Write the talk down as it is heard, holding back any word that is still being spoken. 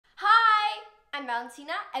I'm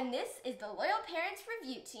Valentina, and this is the Loyal Parents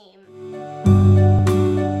Review Team.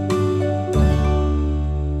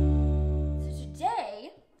 So today,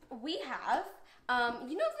 we have,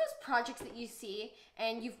 you know those projects that you see,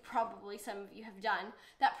 and some of you have done,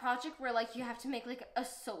 that project where like you have to make like a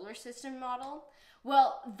solar system model?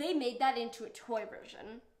 Well, they made that into a toy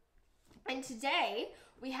version. And today,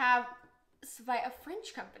 we have, by a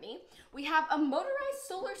French company, we have a motorized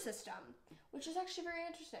solar system, which is actually very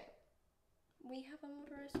interesting. We have a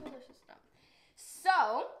motorized solar system.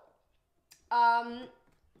 So,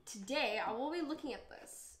 today I will be looking at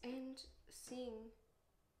this and seeing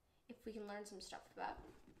if we can learn some stuff about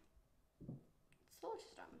the solar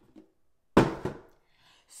system.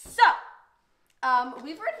 So,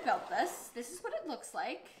 we've already built this. This is what it looks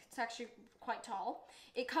like. It's actually quite tall.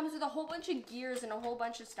 It comes with a whole bunch of gears and a whole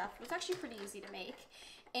bunch of stuff. It's actually pretty easy to make.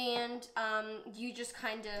 And you just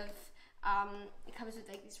kind of, it comes with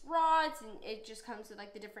like these rods, and it just comes with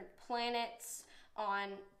like the different planets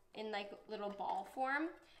in like little ball form.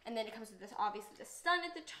 And then it comes with this, obviously the sun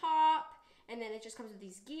at the top, and then it just comes with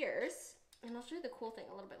these gears. And I'll show you the cool thing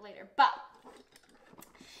a little bit later. But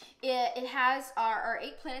it has our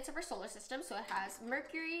 8 planets of our solar system. So it has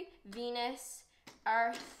Mercury, Venus,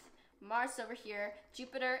 Earth, Mars over here,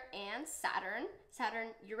 Jupiter, and Saturn.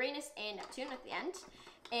 Saturn, Uranus, and Neptune at the end.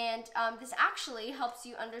 And this actually helps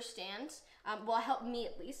you understand, well, helped me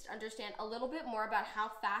at least, understand a little bit more about how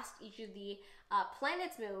fast each of the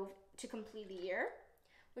planets move to complete a year,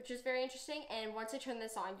 which is very interesting. And once I turn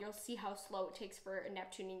this on, you'll see how slow it takes for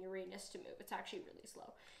Neptune and Uranus to move. It's actually really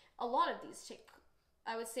slow. A lot of these take,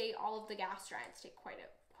 I would say all of the gas giants take quite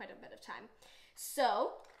a bit of time.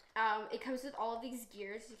 So, it comes with all of these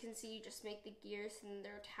gears. You can see you just make the gears and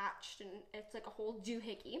they're attached, and it's like a whole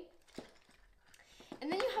doohickey. And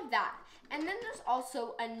then you have that. And then there's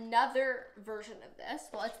also another version of this.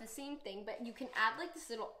 Well, it's the same thing, but you can add like this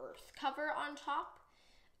little earth cover on top.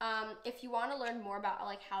 If you want to learn more about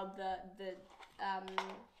like how the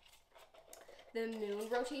moon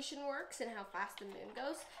rotation works and how fast the moon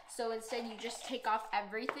goes. So instead you just take off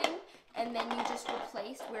everything, and then you just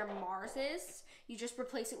replace where Mars is. You just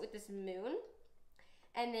replace it with this moon.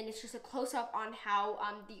 And then it's just a close-up on how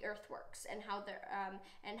the Earth works and how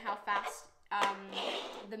fast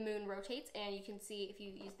the moon rotates. And you can see if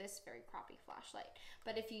you use this very crappy flashlight,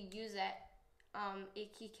 but if you use it,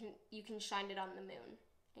 you can shine it on the moon,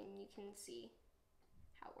 and you can see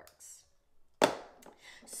how it works.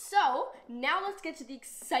 So now let's get to the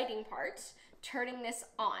exciting part, turning this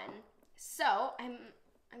on. So I'm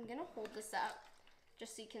gonna hold this up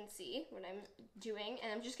just so you can see what I'm doing,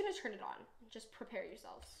 and I'm just gonna turn it on. Just prepare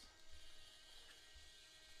yourselves.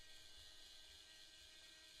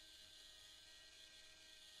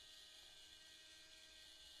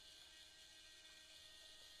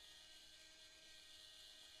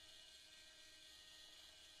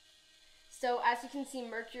 So as you can see,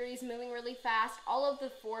 Mercury is moving really fast. All of the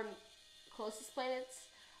 4 closest planets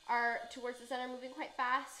are towards the sun are moving quite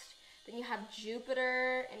fast. Then you have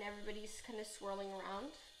Jupiter, and everybody's kind of swirling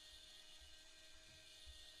around.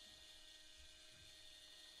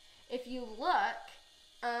 If you look,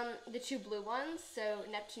 the 2 blue ones, so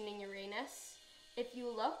Neptune and Uranus, if you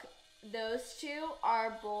look, those 2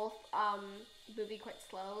 are both moving quite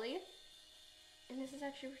slowly. And this is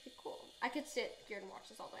actually really cool. I could sit here and watch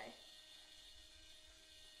this all day.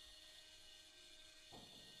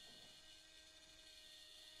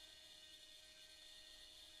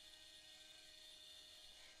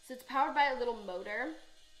 So it's powered by a little motor.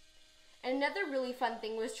 And another really fun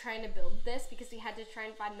thing was trying to build this, because we had to try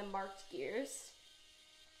and find the marked gears.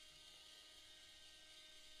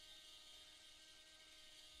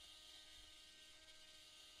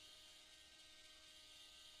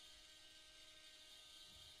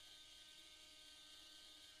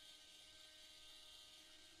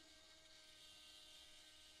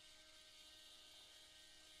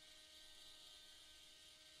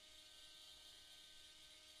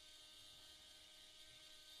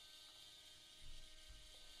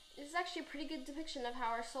 This is actually a pretty good depiction of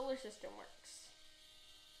how our solar system works.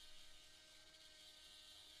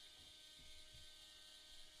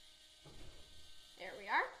 There we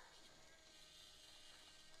are.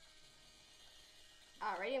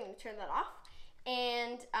 Alrighty, I'm going to turn that off.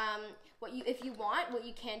 And if you want, what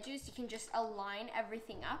you can do is you can just align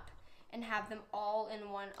everything up and have them all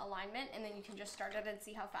in one alignment, and then you can just start it and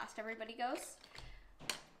see how fast everybody goes,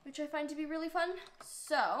 which I find to be really fun.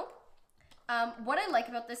 So, what I like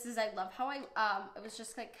about this is I love how it was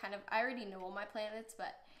just like kind of, I already know all my planets,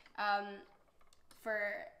 but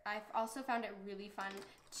I've also found it really fun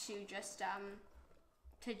to just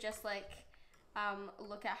like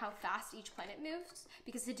look at how fast each planet moves,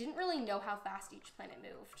 because they didn't really know how fast each planet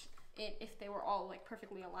moved, if they were all like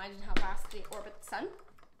perfectly aligned and how fast they orbit the sun.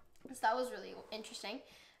 So that was really interesting.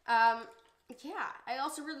 Yeah, I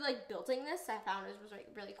also really like building this. I found it was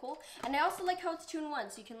really cool. And I also like how it's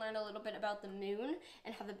 2-in-1, so you can learn a little bit about the moon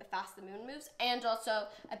and how fast the moon moves, and also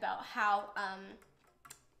about how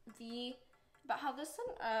the sun,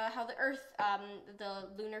 how the Earth, the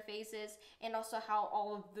lunar phases, and also how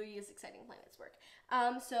all of these exciting planets work.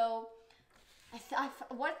 So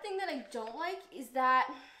one thing that I don't like is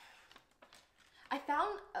that I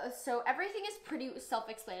found, so everything is pretty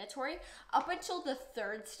self-explanatory up until the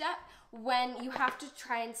third step, when you have to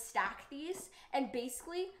try and stack these, and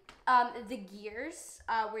basically the gears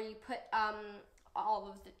where you put all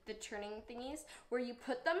of the turning thingies, where you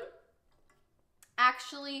put them,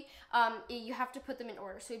 actually you have to put them in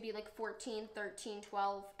order. So it'd be like 14, 13,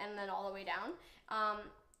 12, and then all the way down.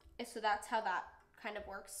 So that's how that kind of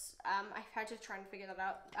works. I've had to try and figure that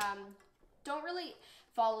out. Don't really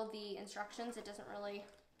follow the instructions, it doesn't really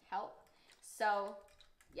help. So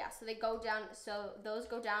yeah, so they go down, so those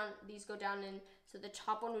go down, these go down, and so the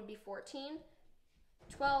top one would be 14,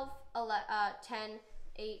 12, 11, 10,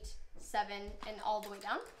 8, 7, and all the way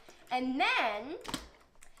down. And then,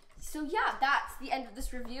 so yeah, that's the end of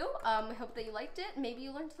this review. I hope that you liked it. Maybe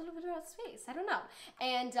you learned a little bit about space, I don't know.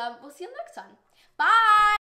 And we'll see you next time. Bye!